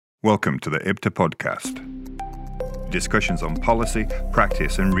Welcome to the IPTA podcast. Discussions on policy,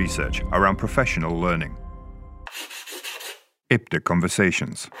 practice and research around professional learning. IPTA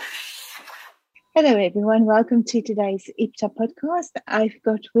Conversations. Hello everyone, welcome to today's IPTA podcast. I've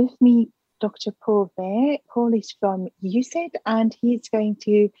got with me Dr. Paul Vare. Paul is from UCET and he's going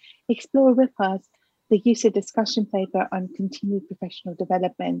to explore with us the UCET discussion paper on continued professional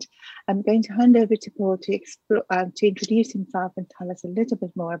development. I'm going to hand over to Paul to introduce himself and tell us a little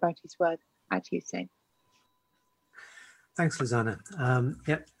bit more about his work at UCET. Thanks, Lizana.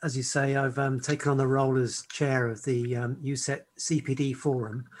 As you say, I've taken on the role as chair of the UCET CPD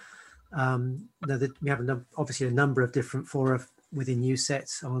forum. We have obviously a number of different fora within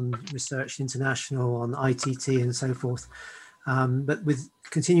UCET on research international, on ITT and so forth. But with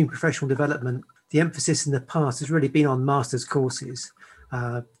continuing professional development, the emphasis in the past has really been on master's courses.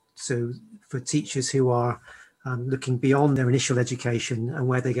 So for teachers who are looking beyond their initial education and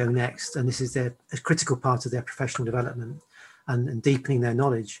where they go next, and this is a critical part of their professional development and deepening their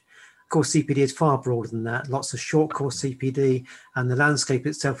knowledge. Of course, CPD is far broader than that, lots of short course CPD, and the landscape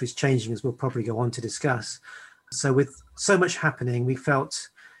itself is changing, as we'll probably go on to discuss. So with so much happening, we felt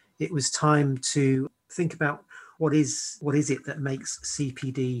it was time to think about what is it that makes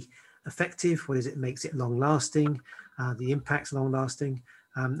CPD effective, what is it that makes it long-lasting, the impacts long-lasting,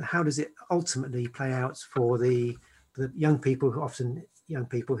 how does it ultimately play out for the young people, often young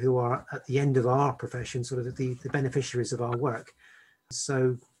people who are at the end of our profession, sort of the beneficiaries of our work.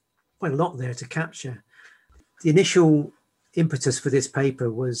 So quite a lot there to capture. The initial impetus for this paper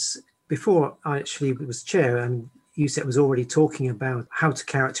was before I actually was chair, and UCET was already talking about how to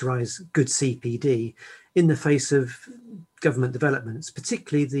characterise good CPD in the face of government developments,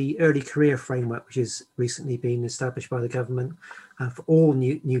 particularly the early career framework, which has recently been established by the government for all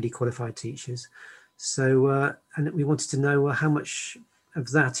newly qualified teachers. So, and we wanted to know how much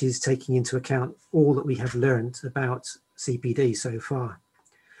of that is taking into account all that we have learned about CPD so far.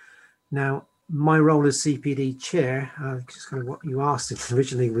 Now, my role as CPD chair, just kind of what you asked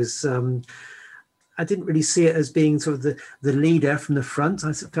originally, was I didn't really see it as being sort of the leader from the front.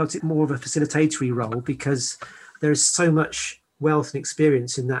 I felt it more of a facilitatory role because there is so much wealth and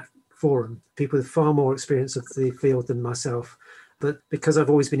experience in that forum, people with far more experience of the field than myself. But because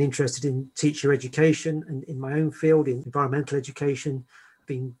I've always been interested in teacher education and in my own field, in environmental education,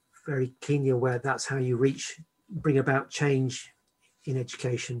 being very keenly aware that's how you bring about change in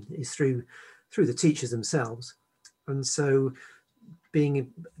education is through the teachers themselves. And so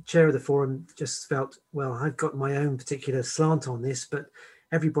being chair of the forum just felt, well, I've got my own particular slant on this, but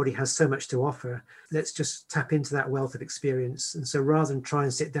everybody has so much to offer. Let's just tap into that wealth of experience. And so rather than try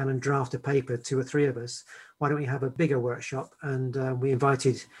and sit down and draft a paper, two or three of us, why don't we have a bigger workshop? And we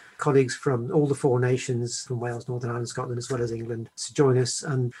invited colleagues from all the four nations, from Wales, Northern Ireland, Scotland, as well as England, to join us.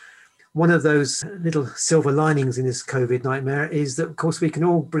 And one of those little silver linings in this COVID nightmare is that, of course, we can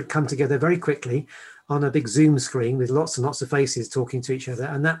all come together very quickly on a big Zoom screen with lots and lots of faces talking to each other.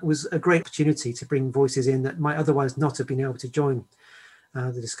 And that was a great opportunity to bring voices in that might otherwise not have been able to join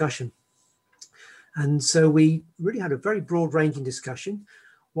the discussion. And so we really had a very broad-ranging discussion.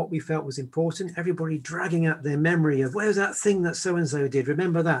 What we felt was important, everybody dragging out their memory of, where's that thing that so-and-so did?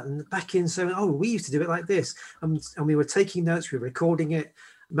 Remember that? And back in, we used to do it like this. And we were taking notes, we were recording it.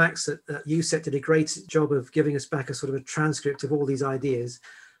 Max at UCET did a great job of giving us back a sort of a transcript of all these ideas.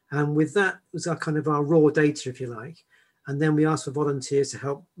 And with that was our raw data, if you like. And then we asked for volunteers to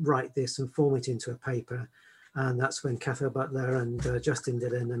help write this and form it into a paper. And that's when Cather Butler and Justin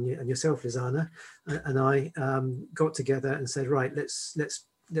Dillon and yourself, Lizana, and I got together and said, right, let's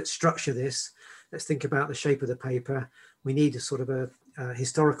structure this. Let's think about the shape of the paper. We need a sort of a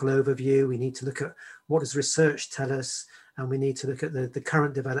historical overview. We need to look at what does research tell us, and we need to look at the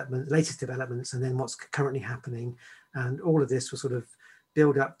current development, latest developments, and then what's currently happening. And all of this will sort of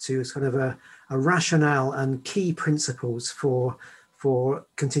build up to sort of a rationale and key principles for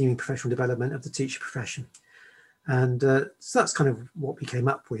continuing professional development of the teacher profession. And so that's kind of what we came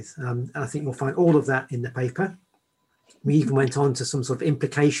up with. And I think you'll find all of that in the paper. We even went on to some sort of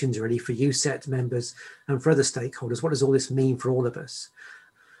implications really for UCET members and for other stakeholders. What does all this mean for all of us?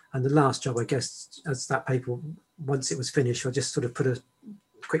 And the last job, I guess, as that paper, once it was finished, I just sort of put a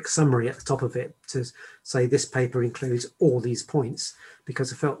quick summary at the top of it to say this paper includes all these points,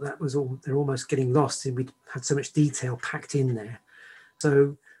 because I felt that was they're almost getting lost and we had so much detail packed in there.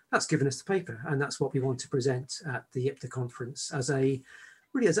 So that's given us the paper, and that's what we want to present at the IPTA conference as a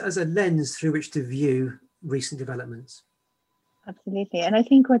lens through which to view recent developments. Absolutely. And I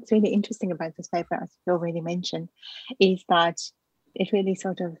think what's really interesting about this paper, as you already mentioned, is that it really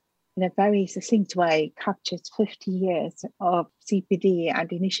sort of in a very succinct way, captures 50 years of CPD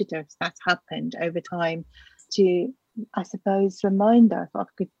and initiatives that's happened over time to, I suppose, remind us of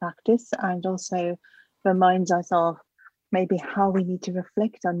good practice and also reminds us of maybe how we need to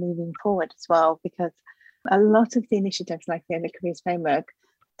reflect on moving forward as well, because a lot of the initiatives like the Early Careers Framework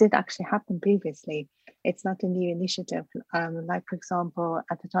did actually happen previously. It's not a new initiative. Like, for example,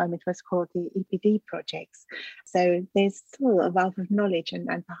 at the time it was called the EPD projects. So there's still a wealth of knowledge, and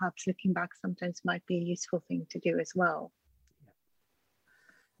perhaps looking back sometimes might be a useful thing to do as well.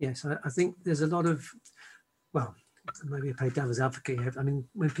 Yes, I think there's a lot of, well, maybe I play devil's advocate here. I mean,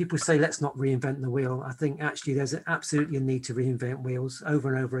 when people say let's not reinvent the wheel, I think actually there's absolutely a need to reinvent wheels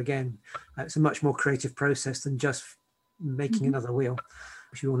over and over again. It's a much more creative process than just making another wheel,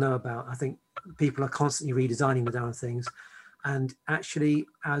 which you all know about. I think people are constantly redesigning the darn things. And actually,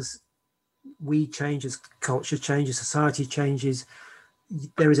 as we change, as culture changes, society changes,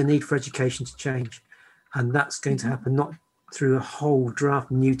 there is a need for education to change. And that's going to happen not through a whole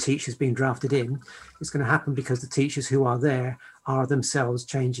draft new teachers being drafted in. It's going to happen because the teachers who are there are themselves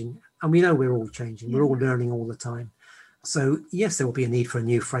changing. And we know we're all changing. We're all learning all the time. So yes, there will be a need for a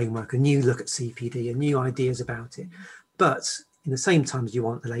new framework, a new look at CPD, and new ideas about it. But in the same time as you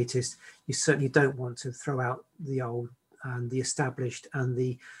want the latest, you certainly don't want to throw out the old and the established and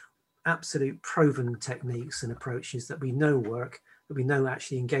the absolute proven techniques and approaches that we know work, that we know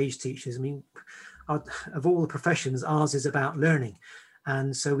actually engage teachers. I mean, of all the professions, ours is about learning.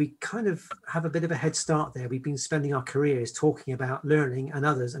 And so we kind of have a bit of a head start there. We've been spending our careers talking about learning and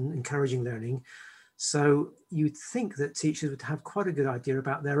others and encouraging learning. So you'd think that teachers would have quite a good idea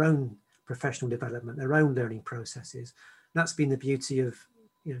about their own professional development, their own learning processes. And that's been the beauty of,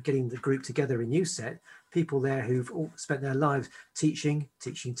 you know, getting the group together in UCET, people there who've all spent their lives teaching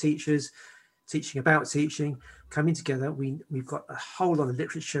teachers, teaching about teaching, coming together. We've got a whole lot of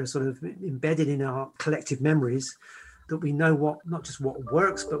literature sort of embedded in our collective memories, that we know what, not just what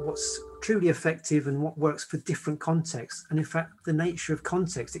works, but what's truly effective and what works for different contexts. And in fact, the nature of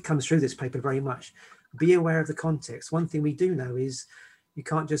context, it comes through this paper very much. Be aware of the context. One thing we do know is you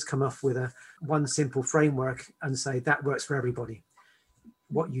can't just come off with one simple framework and say that works for everybody.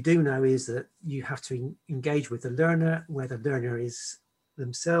 What you do know is that you have to engage with the learner, where the learner is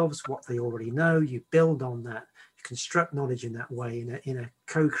themselves, what they already know. You build on that, you construct knowledge in that way, in a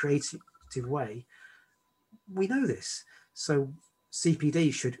co-creative way. We know this. So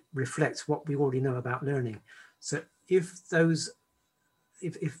CPD should reflect what we already know about learning. So if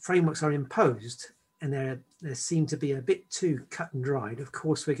frameworks are imposed and they seem to be a bit too cut and dried, of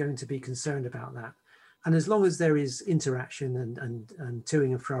course we're going to be concerned about that. And as long as there is interaction and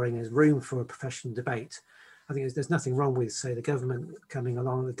toing and froing, there's room for a professional debate. I think there's nothing wrong with, say, the government coming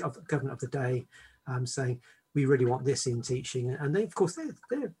along, the government of the day, saying we really want this in teaching, and they, of course,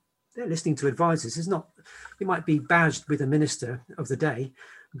 they're listening to advisors. It's not, it might be badged with a minister of the day,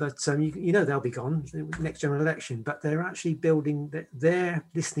 but you know they'll be gone next general election. But they're actually building. They're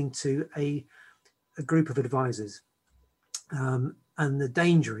listening to a group of advisors, and the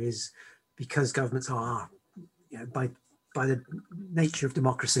danger is, because governments are, you know, by the nature of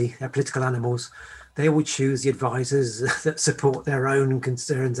democracy, they're political animals. They will choose the advisors that support their own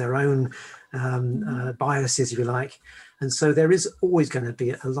concerns, their own biases, if you like. And so there is always going to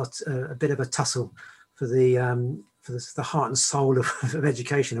be a bit of a tussle for the heart and soul of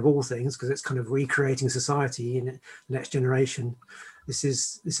education, of all things, because it's kind of recreating society in the next generation. This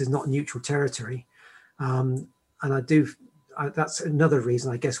is not neutral territory, and that's another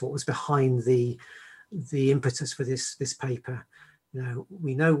reason, I guess, what was behind the impetus for this paper. You know,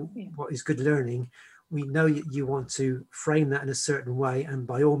 we know what is good learning. We know you want to frame that in a certain way, and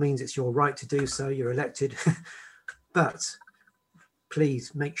by all means, it's your right to do so. You're elected, but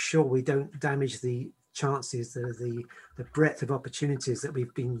please make sure we don't damage the chances, the breadth of opportunities that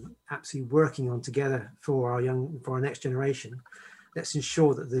we've been absolutely working on together for our next generation. Let's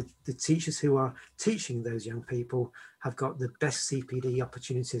ensure that the teachers who are teaching those young people have got the best CPD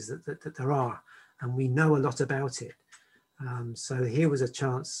opportunities that there are, and we know a lot about it. So here was a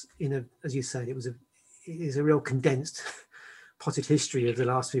chance, as you said, it is a real condensed potted history of the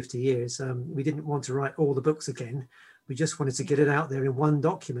last 50 years. We didn't want to write all the books again. We just wanted to get it out there in one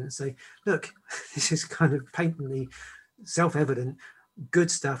document and say, look, this is kind of patently self-evident,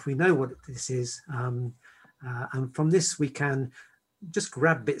 good stuff. We know what this is. And from this, we can just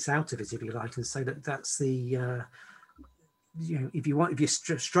grab bits out of it, if you like, and say that that's the, if you're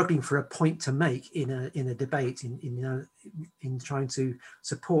struggling for a point to make in a debate, in trying to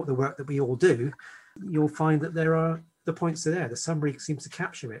support the work that we all do, you'll find that the points are there. The summary seems to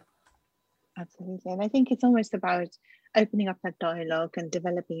capture it. Absolutely. And I think it's almost about opening up that dialogue and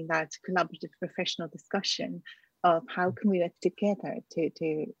developing that collaborative professional discussion of how can we work together to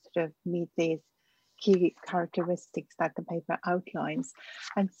sort of meet these key characteristics that the paper outlines.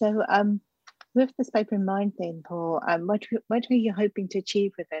 And so with this paper in mind then, Paul, what are you hoping to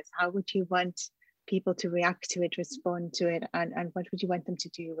achieve with this? How would you want people to react to it, respond to it, and what would you want them to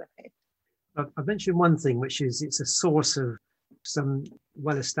do with it? I've mentioned one thing, which is it's a source of some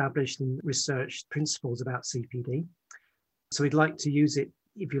well-established and researched principles about CPD. So we'd like to use it,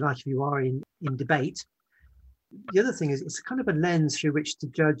 if you like, if you are in debate. The other thing is it's kind of a lens through which to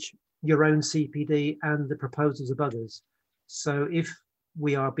judge your own CPD and the proposals of others. So if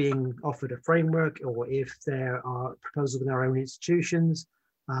we are being offered a framework, or if there are proposals in our own institutions,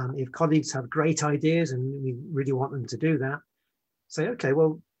 if colleagues have great ideas and we really want them to do that, say, okay,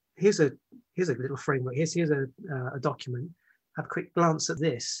 well, here's a little framework, here's a document, have a quick glance at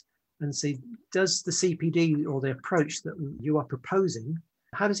this and see, does the CPD or the approach that you are proposing,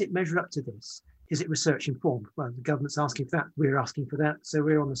 how does it measure up to this? Is it research informed? Well, the government's asking for that, we're asking for that, so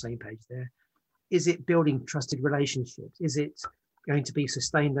we're on the same page there. Is it building trusted relationships? Is it going to be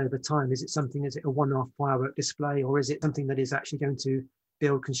sustained over time? Is it a one-off firework display, or is it something that is actually going to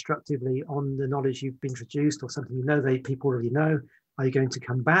build constructively on the knowledge you've introduced, or something you know people already know? Are you going to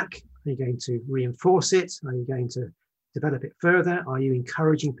come back? Are you going to reinforce it? Are you going to develop it further? Are you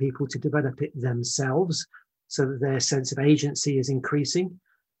encouraging people to develop it themselves so that their sense of agency is increasing?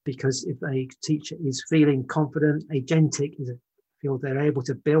 Because if a teacher is feeling confident, agentic, feel they're able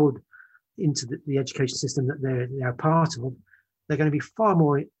to build into the education system that they're part of, they're going to be far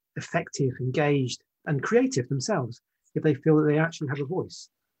more effective, engaged, and creative themselves if they feel that they actually have a voice.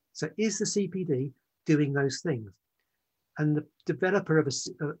 So is the CPD doing those things? And the developer of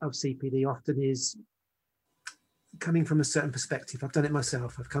CPD often is coming from a certain perspective. I've done it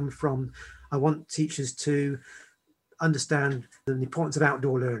myself. I want teachers to understand the importance of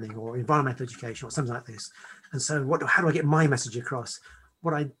outdoor learning or environmental education or something like this. And so how do I get my message across?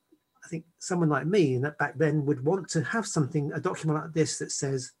 I think someone like me and that back then would want to have a document like this that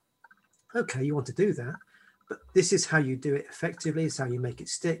says, okay, you want to do that, but this is how you do it effectively, this is how you make it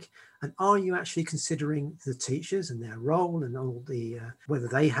stick. And are you actually considering the teachers and their role and all whether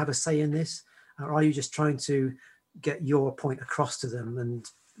they have a say in this? Or are you just trying to get your point across to them? And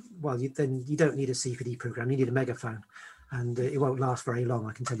well, then you don't need a CPD program, you need a megaphone, and it won't last very long,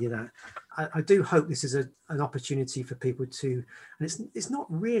 I can tell you that. I do hope this is an opportunity for people to, and it's not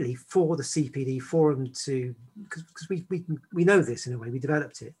really for the CPD forum to, because we know this in a way, we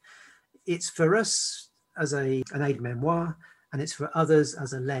developed it. It's for us as an aid memoir, and it's for others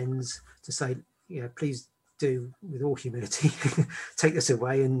as a lens to say, please do, with all humility, take this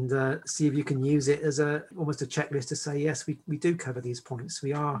away and see if you can use it as almost a checklist to say, yes, we do cover these points.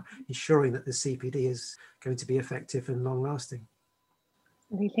 We are ensuring that the CPD is going to be effective and long lasting.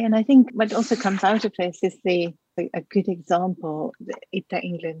 And I think what also comes out of this is a good example. IPTA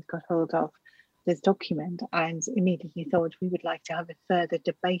England got hold of this document and immediately thought we would like to have a further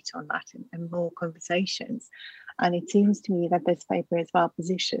debate on that and more conversations. And it seems to me that this paper is well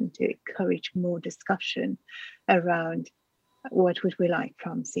positioned to encourage more discussion around what would we like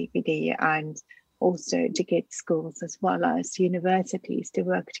from CPD, and also to get schools as well as universities to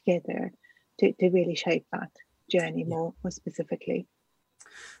work together to really shape that journey more specifically.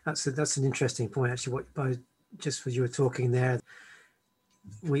 That's an interesting point, actually. Just as you were talking there,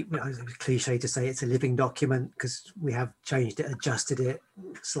 it's a cliche to say it's a living document because we have changed it, adjusted it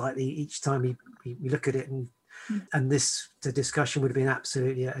slightly each time we look at it, and the discussion would have been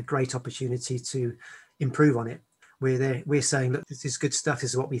absolutely a great opportunity to improve on it. We're saying, look, this is good stuff.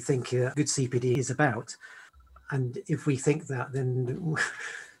 This is what we think good CPD is about, and if we think that, then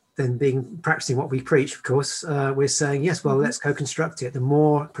practicing what we preach, of course, we're saying, yes, well, let's co-construct it. The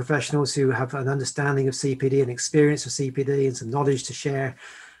more professionals who have an understanding of CPD and experience of CPD and some knowledge to share,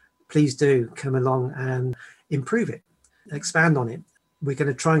 please do come along and improve it, expand on it. We're going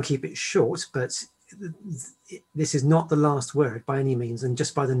to try and keep it short, but this is not the last word by any means, and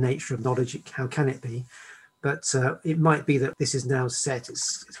just by the nature of knowledge, how can it be? But it might be that this is now set.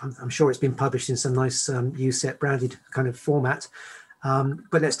 I'm sure it's been published in some nice UCET branded kind of format.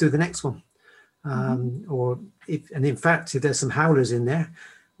 But let's do the next one. In fact, if there's some howlers in there,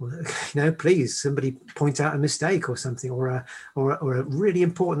 please somebody point out a mistake or something, or a really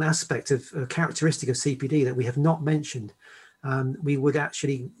important aspect of a characteristic of CPD that we have not mentioned. We would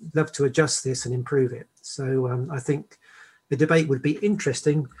actually love to adjust this and improve it. So I think the debate would be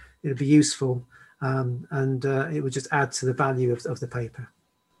interesting. It would be useful, and it would just add to the value of the paper.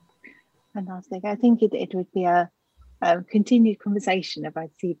 Fantastic. I think it would be a continued conversation about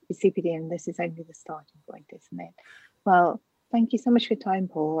CPD, and this is only the starting point, isn't it? Well, thank you so much for your time,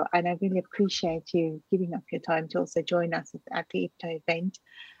 Paul, and I really appreciate you giving up your time to also join us at the IPTA event.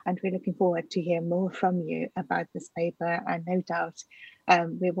 And we're looking forward to hear more from you about this paper, and no doubt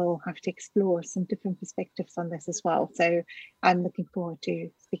we will have to explore some different perspectives on this as well. So I'm looking forward to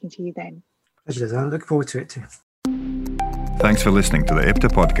speaking to you then. I look forward to it too. Thanks for listening to the IPTA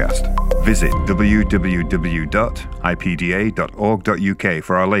podcast. Visit www.ipda.org.uk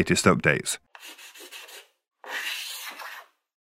for our latest updates.